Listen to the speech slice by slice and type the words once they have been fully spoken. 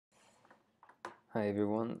Hi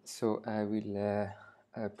everyone, so I will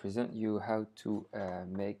present you how to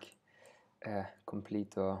make a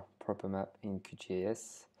complete or proper map in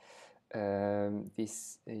QGIS.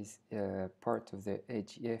 This is part of the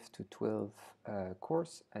AGF to 12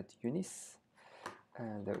 course at UNIS,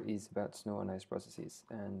 and that is about snow and ice processes,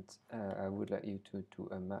 and I would like you to do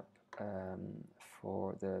a map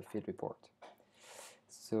for the field report.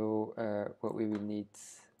 So what we will need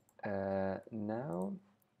now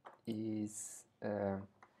is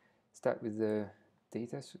start with the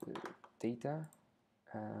data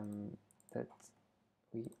that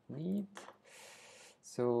we need.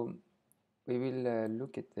 So we will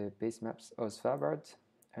look at the base maps of Svalbard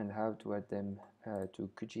and how to add them to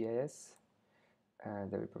QGIS.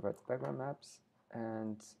 That will provide the background maps,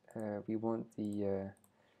 and we want the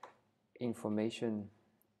information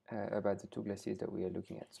about the two glaciers that we are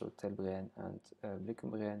looking at, so Telbreen and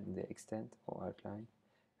Blekumbreen, the extent or outline,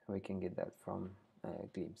 and we can get that from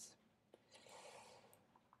GLIMS.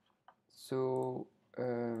 So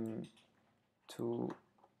to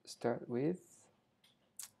start with,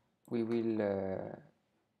 I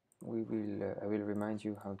will remind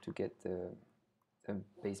you how to get the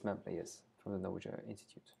base map layers from the Norwegian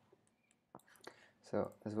Institute.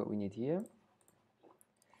 So that's what we need here.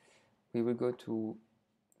 We will go to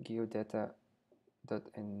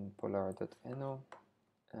geodata.npolar.no.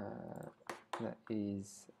 That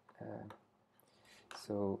is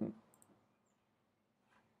so,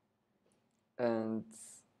 and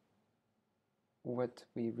what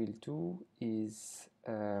we will do is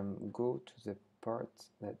go to the part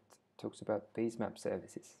that talks about basemap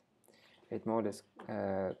services. It more or less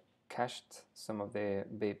cached some of the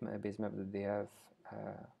basemap that they have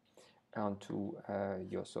onto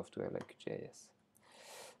your software like QGIS.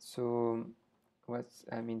 So what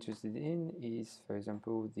I'm interested in is, for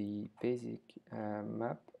example, the basic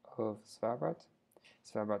map of Svalbard,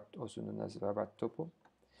 also known as Svalbard Topo.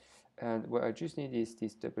 And what I just need is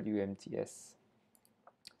this WMTS.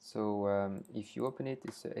 So if you open it,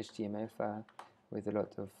 it's a HTML file with a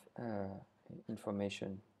lot of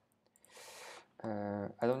information. I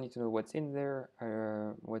don't need to know what's in there.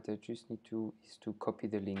 What I just need to is to copy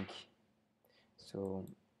the link. So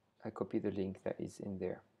I copy the link that is in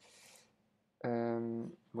there.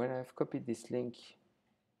 When I've copied this link,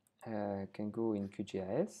 I can go in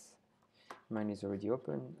QGIS. Mine is already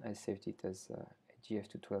open. I saved it as a GF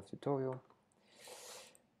to 12 tutorial.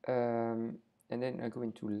 And then I go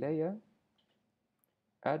into Layer,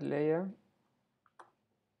 Add Layer,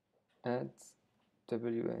 Add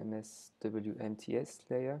WMTS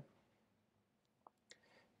Layer.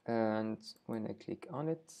 And when I click on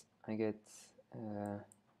it, I get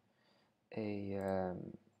a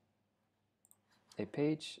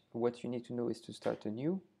page. What you need to know is to start a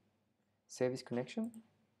new service connection.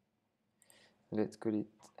 Let's call it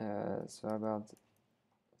Svalbard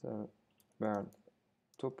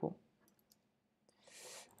Topo.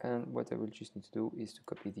 And what I will just need to do is to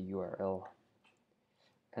copy the URL.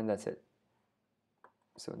 And that's it.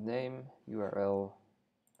 So name, URL,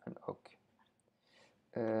 and OK.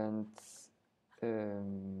 And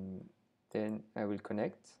then I will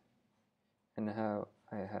connect. And now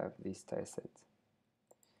I have this tile set.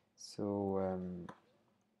 So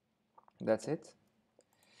that's it.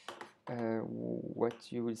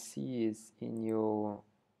 What you will see is in your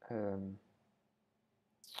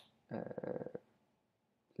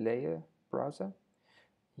layer browser,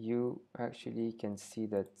 you actually can see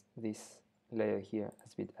that this layer here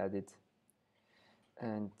has been added.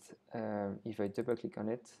 And if I double click on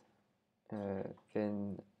it,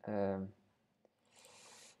 then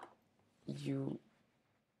you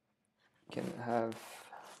can have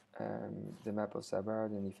the map of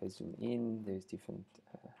Svalbard, and if I zoom in, there's different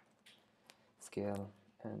scale,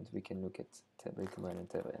 and we can look at Blekumbreen and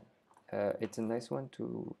Telbreen. It's a nice one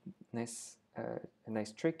to a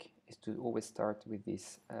nice trick is to always start with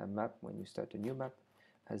this map when you start a new map,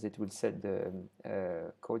 as it will set the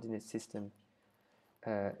coordinate system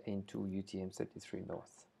into UTM 33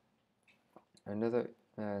 North. Another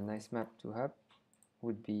nice map to have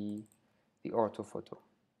would be the ortophoto,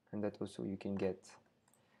 and that also you can get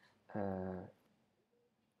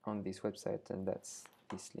on this website, and that's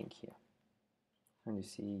this link here. And you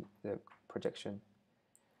see the projection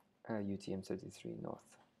UTM 33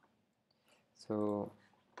 North. So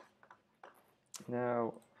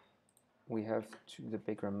now we have the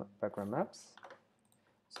background maps.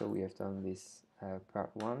 So we have done this part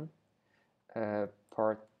 1.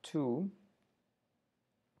 Part 2,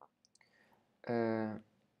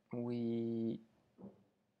 we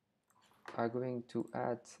are going to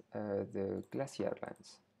add the glacier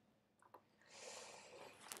outlines.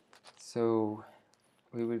 So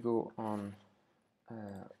we will go on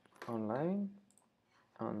online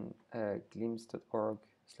on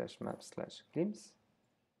glims.org/map/glims,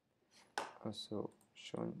 also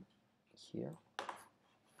shown here.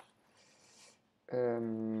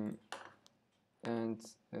 And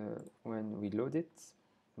when we load it,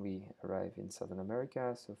 we arrive in Southern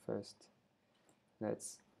America. So first,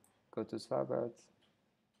 let's go to Svalbard,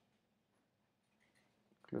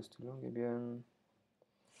 close to Longyearbyen,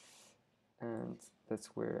 and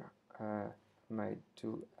that's where my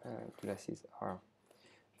two glaciers are.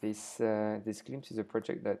 This GLIMS is a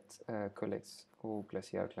project that collects all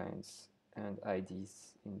glacier outlines and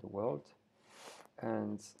IDs in the world.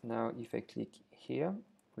 And now if I click here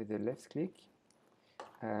with the left click,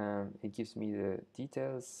 it gives me the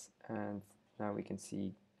details, and now we can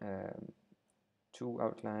see 2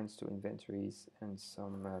 outlines, 2 inventories, and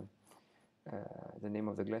some the name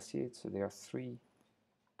of the glacier. So there are 3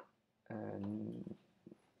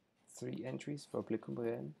 entries for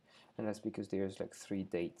Blekumbreen, and that's because there's like 3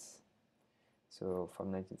 dates. So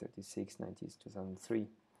from 1936, 90s, 2003.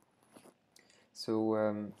 So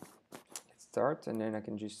let's start, and then I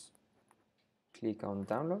can just click on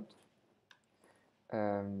download.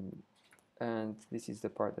 And this is the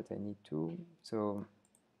part that I need to. So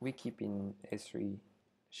we keep in S3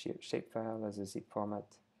 shapefile as a zip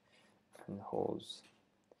format and holes.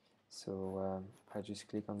 So I just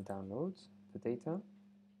click on download the data.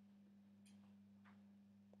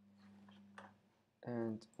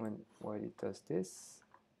 And while it does this,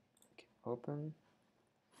 okay, open.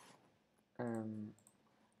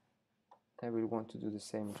 I will want to do the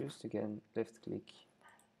same. Just again, left click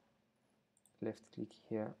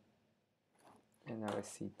here, and now I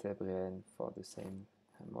see Tebreen for the same,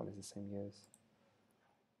 more or less the same years.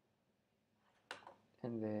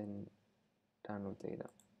 And then download data.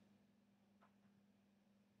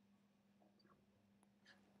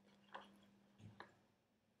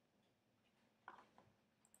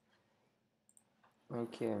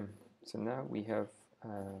 Okay, so now we have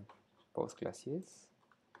both glaciers,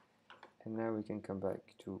 and now we can come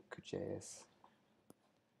back to QGIS.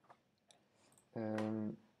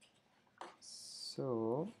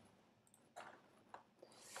 So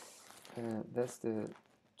that's the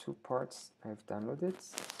 2 parts I've downloaded,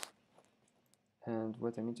 and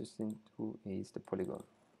what I'm interested in too is the polygon.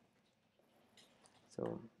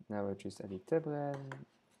 So now I just added Tebreen,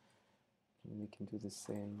 and we can do the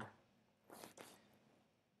same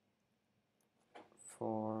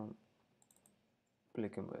for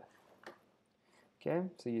Blekumbreen. Okay,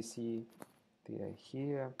 so you see they are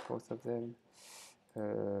here, both of them.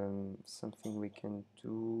 Something we can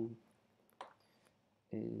do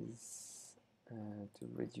is to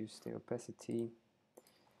reduce the opacity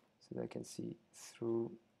so that I can see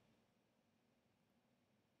through.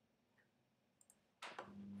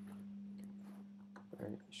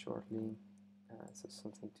 Very shortly. So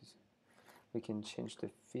something to, we can change the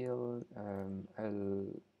fill. I'll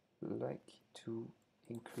like to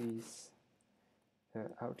increase the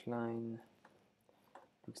outline.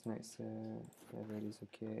 Looks nice. Level is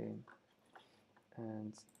okay.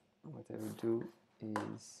 And what I will do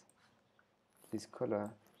is this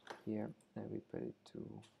color here, and we put it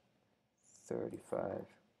to 35.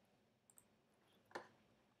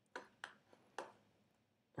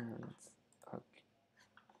 And okay,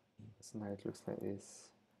 so now it looks like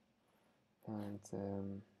this.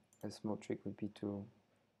 And a small trick would be to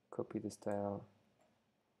copy the style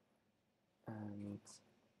and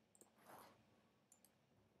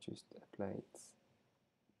just apply it,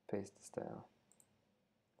 paste the style,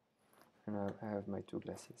 and now I have my 2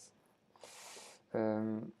 glaciers.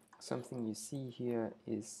 Something you see here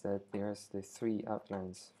is that there's the 3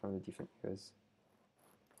 outlines from the different years.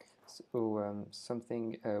 So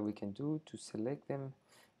something we can do to select them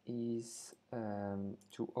is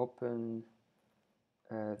to open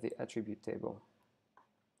the attribute table.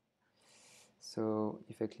 So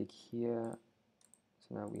if I click here,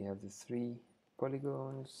 so now we have the 3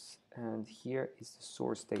 polygons, and here is the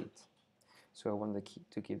source date. So I want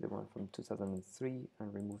to keep the one from 2003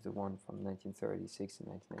 and remove the one from 1936 and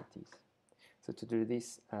 1980s. So to do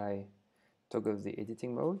this, I toggle the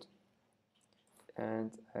editing mode,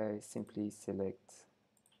 and I simply select,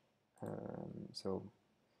 so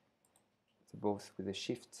both with the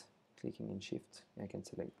shift, clicking in shift, I can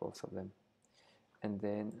select both of them. And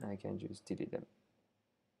then I can just delete them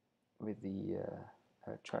with the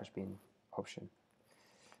trash bin option.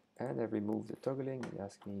 And I remove the toggling. It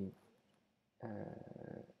asks me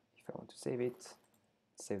if I want to save it,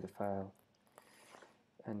 save the file.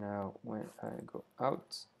 And now when I go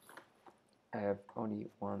out, I have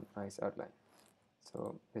only one nice outline.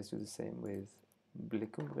 So let's do the same with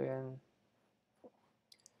Blecumbrian.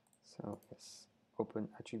 So yes, open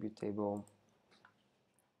attribute table,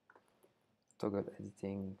 toggle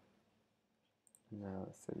editing, now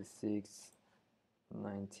 36,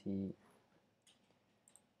 90,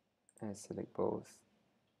 I select both,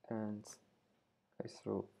 and I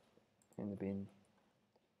throw in the bin,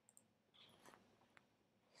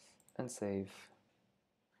 and save.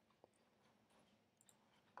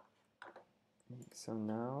 So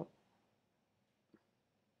now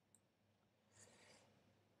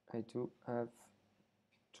I do have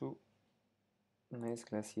two nice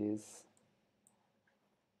glaciers,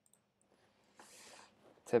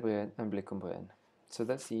 Tebrian and Blecumbrian. So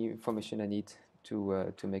that's the information I need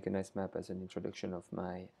to make a nice map as an introduction of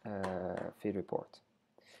my field report.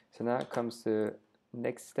 So now comes the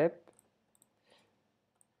next step,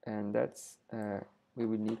 and that's we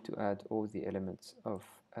will need to add all the elements of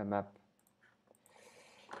a map.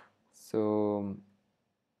 So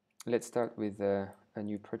let's start with a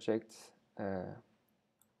new project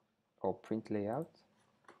or print layout.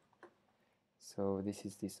 So this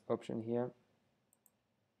is this option here.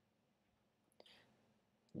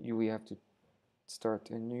 We have to start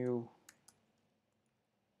a new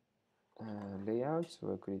layout,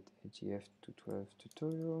 so I call it AGF 212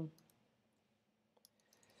 tutorial.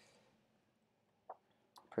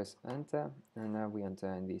 Press enter, and now we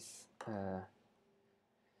enter in this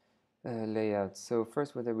layout. So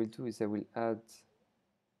first what I will do is I will add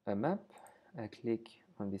a map. I click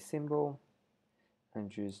on this symbol and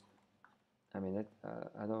just, I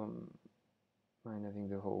don't mind having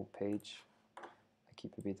the whole page. I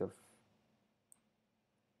keep a bit of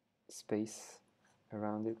space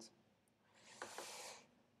around it.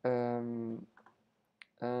 And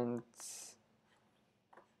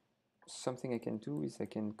something I can do is I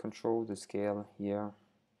can control the scale here.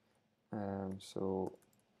 So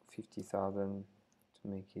 50,000 to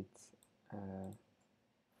make it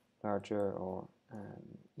larger, or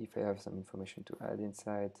if I have some information to add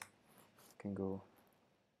inside, I can go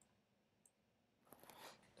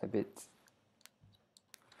a bit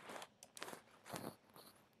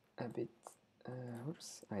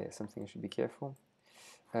oops, yeah, something I should be careful.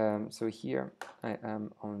 So here I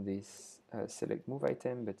am on this select move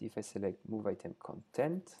item, but if I select move item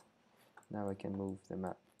content, now I can move the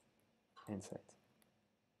map inside.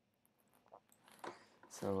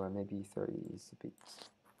 So maybe 30 is a bit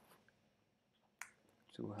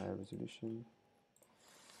too high resolution.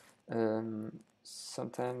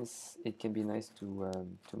 Sometimes it can be nice to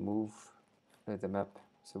move the map,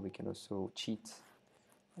 so we can also cheat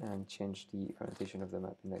and change the orientation of the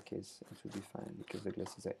map. In that case, it will be fine because the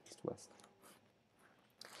glaciers are east-west.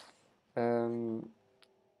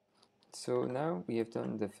 So now we have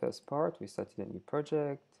done the first part. We started a new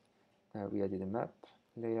project. We added a map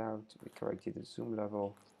layout. We corrected the zoom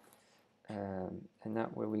level. And now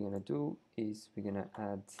what we're going to do is we're going to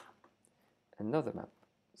add another map.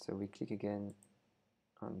 So we click again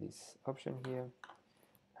on this option here,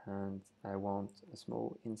 and I want a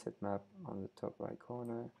small inset map on the top right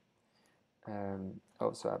corner.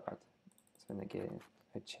 Oh, sorry about. So again,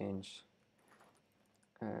 I change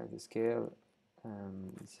the scale.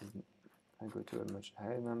 I go to a much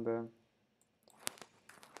higher number.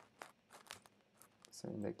 So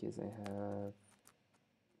in that case, I have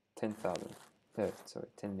 10,000. Sorry,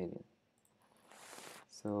 10 million.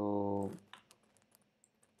 So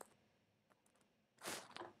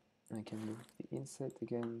I can move the inset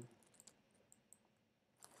again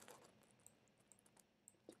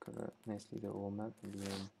to cover nicely the whole map, and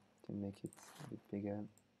then can make it a bit bigger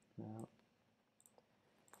now.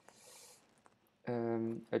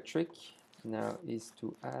 A trick now is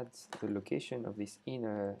to add the location of this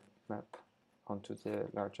inner map onto the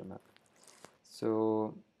larger map.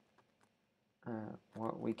 So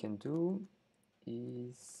what we can do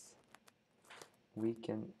is we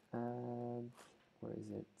can add, where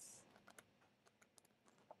is it?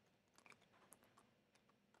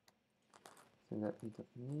 So that we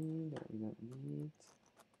don't need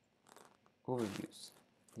overviews.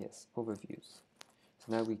 Yes, overviews.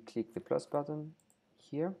 So now we click the plus button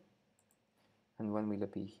here, and one will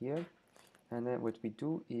appear here. And then what we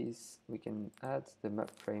do is we can add the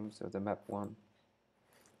map frames of the map 1.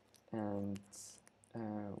 And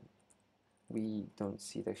we don't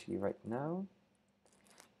see it actually right now.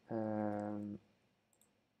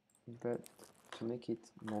 But to make it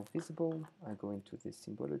more visible, I go into the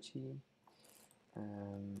symbology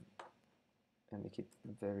and make it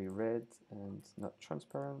very red and not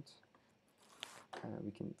transparent.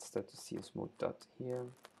 We can start to see a small dot here,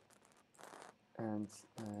 and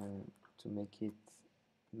to make it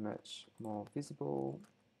much more visible,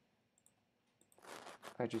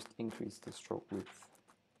 I just increase the stroke width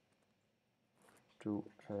to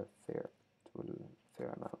a fair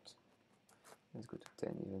amount. Let's go to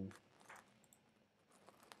 10 even.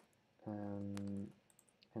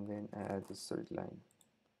 And then I add a solid line.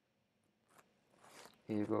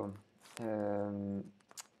 Here you go.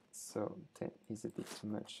 So 10 is a bit too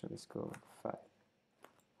much, so let's go 5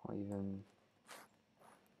 or even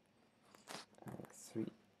 3.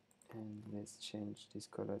 And let's change this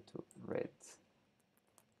color to red.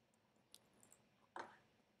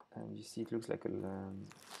 And you see it looks like a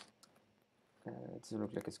it doesn't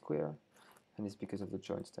look like a square, and it's because of the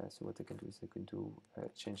joint style. So what I can do is I can do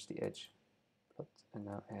change the edge plot, and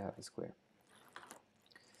now I have a square.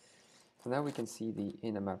 So now we can see the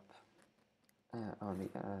inner map on the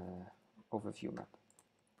overview map.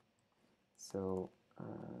 So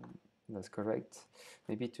that's correct.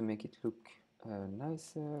 Maybe to make it look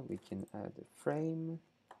nicer, we can add a frame,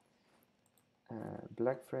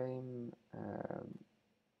 black frame.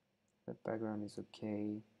 The background is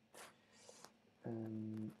okay.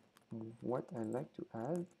 What I like to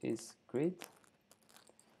add is grid.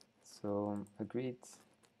 So a grid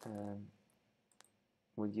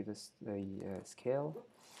will give us the scale.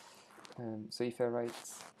 So if I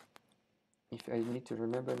need to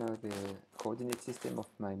remember now the coordinate system of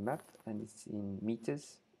my map, and it's in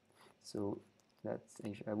meters, so that's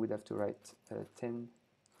if I would have to write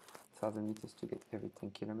 10,000 meters to get every 10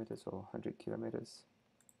 kilometers or 100 kilometers,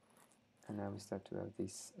 and now we start to have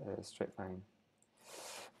this straight line.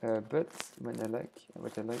 But what I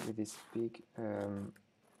like with this big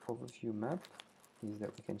overview map is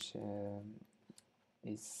that we can share.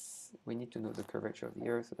 We need to know the curvature of the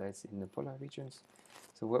Earth, so that's in the polar regions.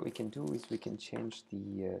 So what we can do is we can change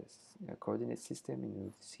the coordinate system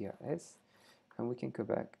in CRS, and we can go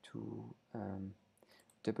back to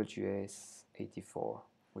WS 84,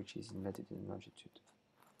 which is in latitude and longitude.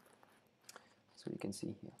 So you can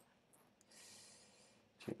see here.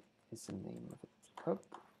 Okay, it's the name of it. Up.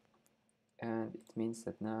 And it means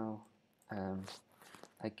that now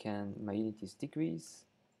my unit is degrees,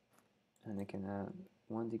 and I can add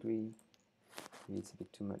 1 degree. Maybe it's a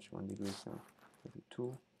bit too much, 1 degree, so I'll do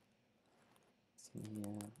 2. It's in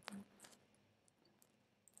here.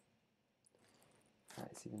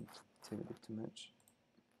 It's a little bit too much.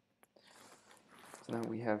 So now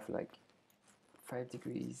we have like 5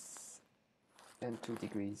 degrees and 2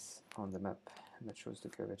 degrees on the map, and that shows the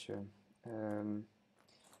curvature.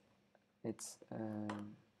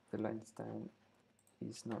 The line style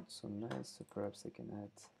is not so nice, so perhaps I can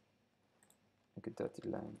add like a dotted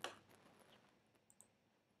line,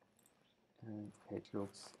 and it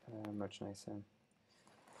looks much nicer.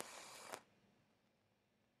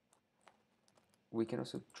 We can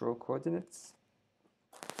also draw coordinates.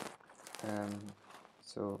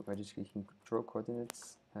 So by just clicking draw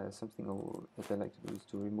coordinates, something that I like to do is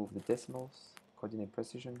to remove the decimals, coordinate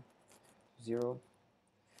precision, 0.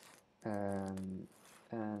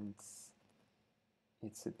 And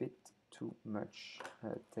it's a bit too much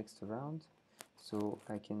text around, so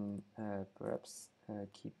I can perhaps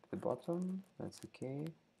keep the bottom. That's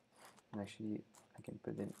okay, and actually I can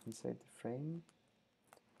put them inside the frame,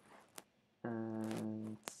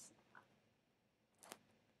 and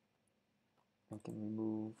I can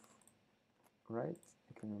remove right,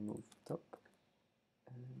 I can remove top,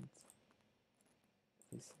 and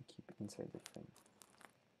this I keep inside the frame.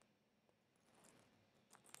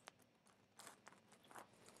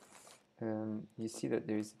 You see that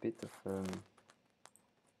there is a bit of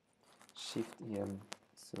shift here.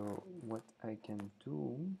 So what I can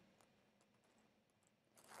do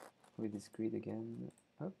with this grid again,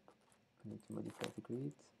 up, I need to modify the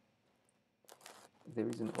grid. There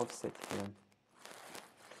is an offset here.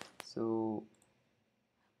 So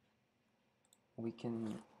we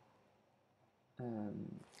can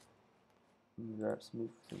perhaps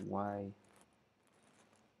move the Y.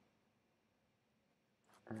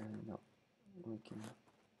 No, we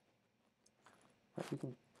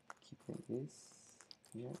can keep like this.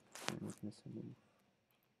 Yeah, and we can also move.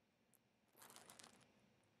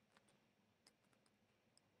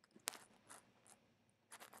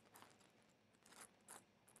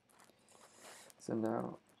 So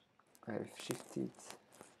now I've shifted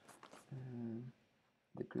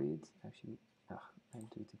the grid. Actually, I'll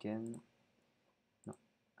do it again. No,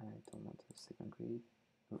 I don't want a second grid.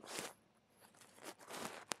 Oops.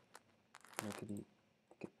 Luckily,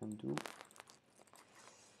 I can undo.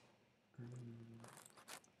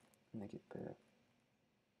 Make it better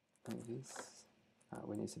like this.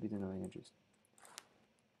 When it's a bit annoying, I just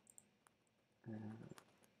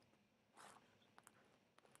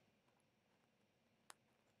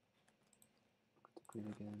grid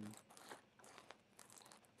again.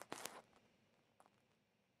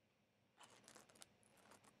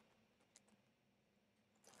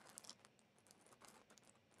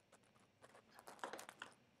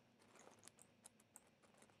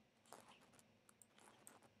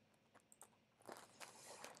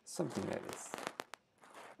 Something like this.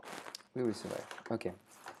 We will survive. Okay.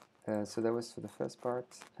 So that was for the first part.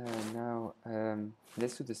 Now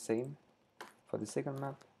let's do the same for the second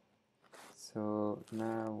map. So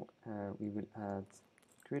now we will add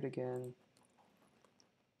grid again.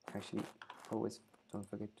 Actually, always don't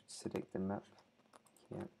forget to select the map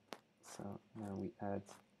here. So now we add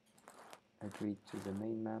a grid to the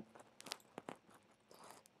main map.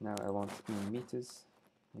 Now I want in meters,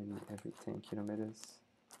 maybe every 10 kilometers.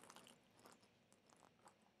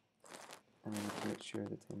 And to make sure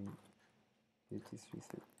that I'm it is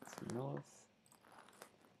reset to north.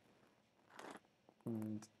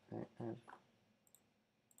 And I add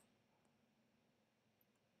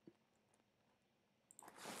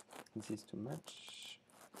this is too much.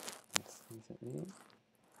 Let's reset.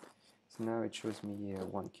 So now it shows me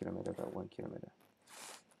 1 kilometer by 1 kilometer.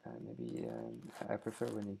 Maybe I prefer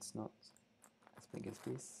when it's not as big as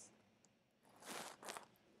this.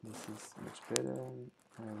 This is much better.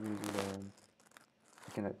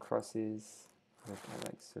 I can add crosses, but I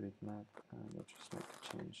like solid map. Let's just make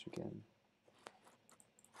a change again.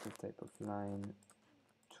 The type of line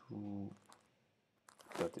to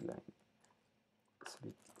dotted line. It's a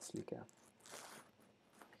bit slicker.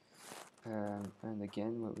 And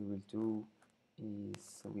again, what we will do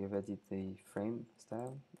is we have added the frame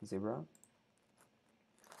style, zebra.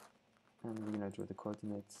 And we're going to draw the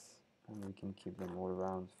coordinates, and we can keep them all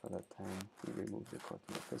around for that time. We remove the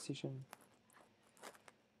coordinate precision.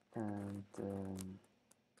 And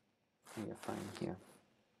we are fine here.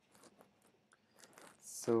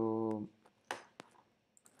 So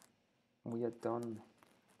we are done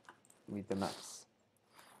with the maps.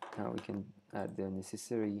 Now we can add the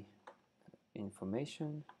necessary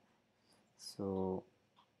information. So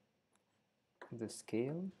the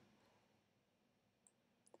scale.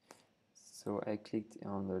 So I clicked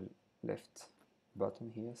on the left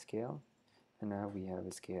button here, scale. And now we have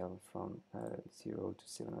a scale from 0 to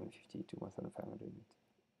 750 to 1500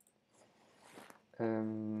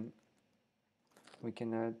 meters. We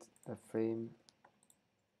can add a frame.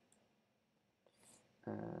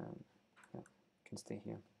 Yeah, can stay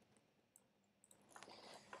here.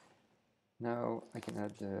 Now I can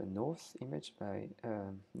add the north image by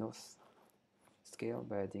north scale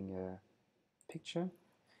by adding a picture.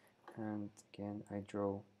 And again, I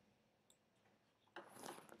draw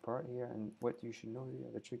part here, and what you should know here,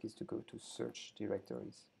 the trick is to go to search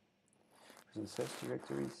directories. In search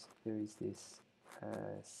directories, there is this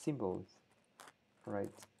symbol right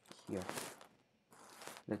here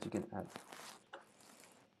that you can add,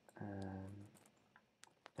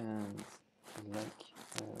 and like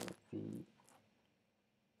the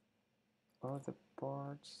other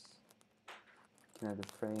parts, you can add a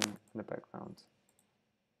frame and a background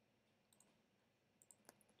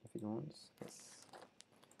if it wants. Yes.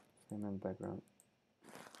 And background.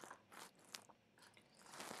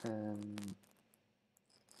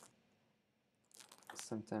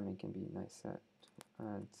 Sometimes it can be nicer to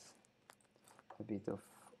add a bit of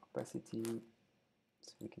opacity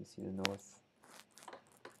so we can see the north.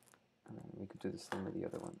 We could do the same with the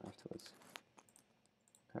other one afterwards.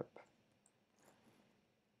 Up.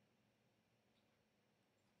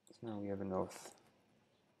 So now we have a north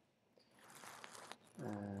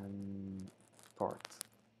part.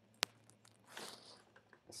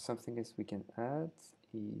 Something else we can add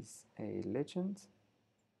is a legend.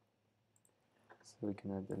 So we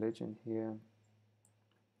can add the legend here.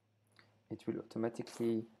 It will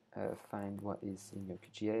automatically find what is in your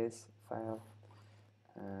QGIS file.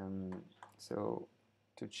 So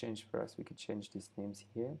to change for us, we could change these names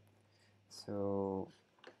here. So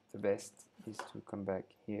the best is to come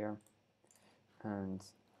back here and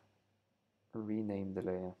rename the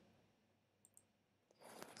layer.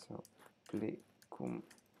 So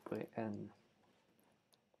and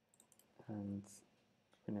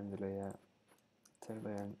rename the layer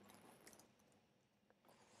Terrain.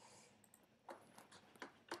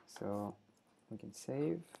 So we can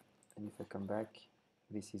save, and if I come back,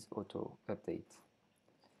 this is auto update.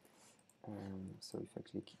 So if I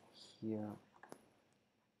click here,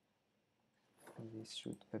 this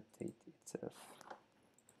should update itself.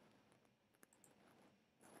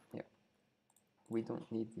 Yeah, we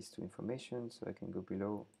don't need these two information, so I can go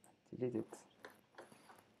below and delete it.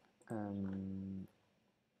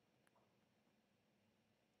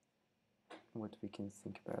 what we can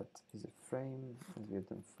think about is a frame, as we have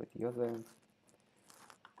done for the other,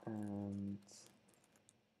 and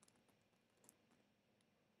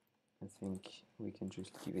I think we can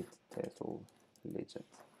just give it title legend,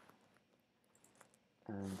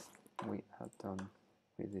 and we are done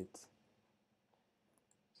with it.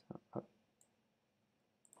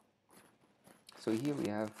 So here we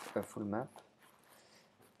have a full map.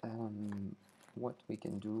 What we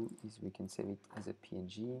can do is we can save it as a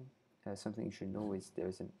PNG. Something you should know is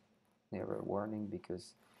there's an error warning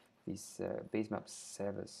because these basemap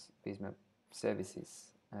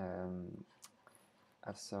services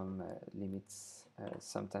have some limits.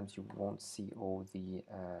 Sometimes you won't see all the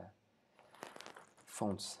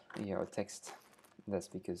fonts here or text. That's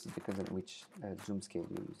because it depends on which zoom scale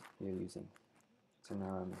you're using. So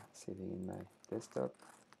now I'm saving in my desktop.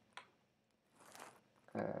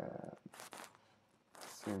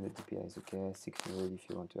 300 dpi is okay, 600 if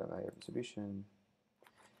you want to have higher resolution,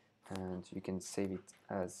 and you can save it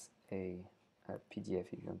as a PDF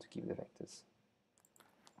if you want to keep the vectors.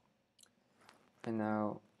 And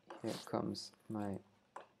now here comes my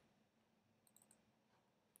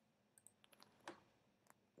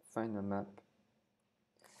final map.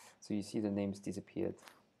 So you see the names disappeared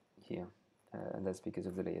here, and that's because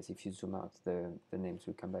of the layers. If you zoom out, the names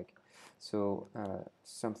will come back. So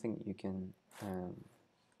something you can,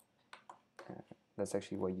 that's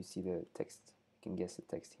actually why you see the text. You can guess the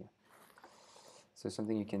text here. So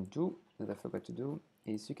something you can do that I forgot to do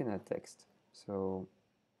is you can add text. So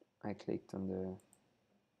I clicked on the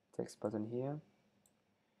text button here,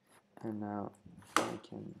 and now I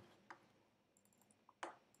can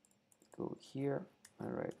go here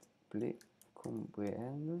and write blé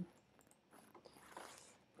Combien.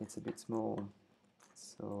 It's a bit small,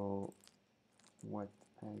 so what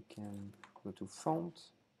I can go to font,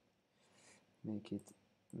 make it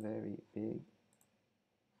very big,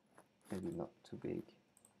 maybe not too big,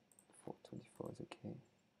 424 is okay,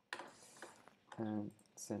 and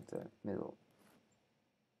center middle,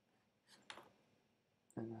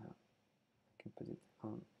 and now I can put it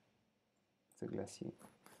on the glacier,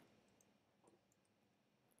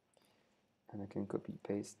 and I can copy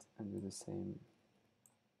paste and do the same.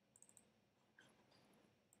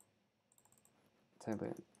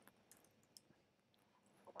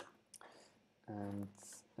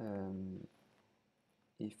 And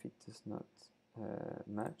if it does not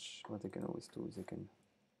match, what I can always do is I can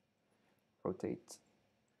rotate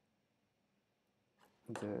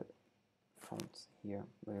the font here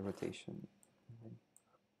by rotation.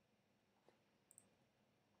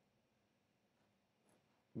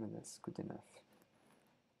 And that's good enough.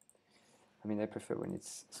 I mean, I prefer when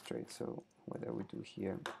it's straight, so what I would do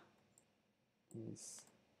here is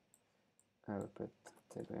I will put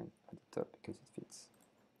Telegram at the top because it fits.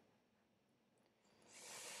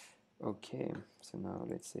 Okay, so now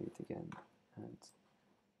let's save it again, and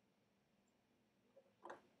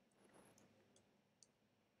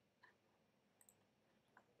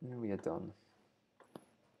we are done.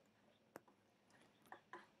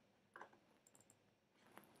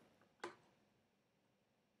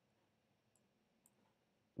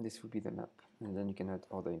 This will be the map, and then you can add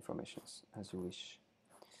other informations as you wish.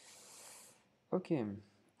 Okay,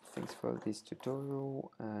 thanks for this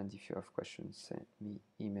tutorial, and if you have questions, send me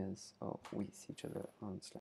emails or we see each other on Slack.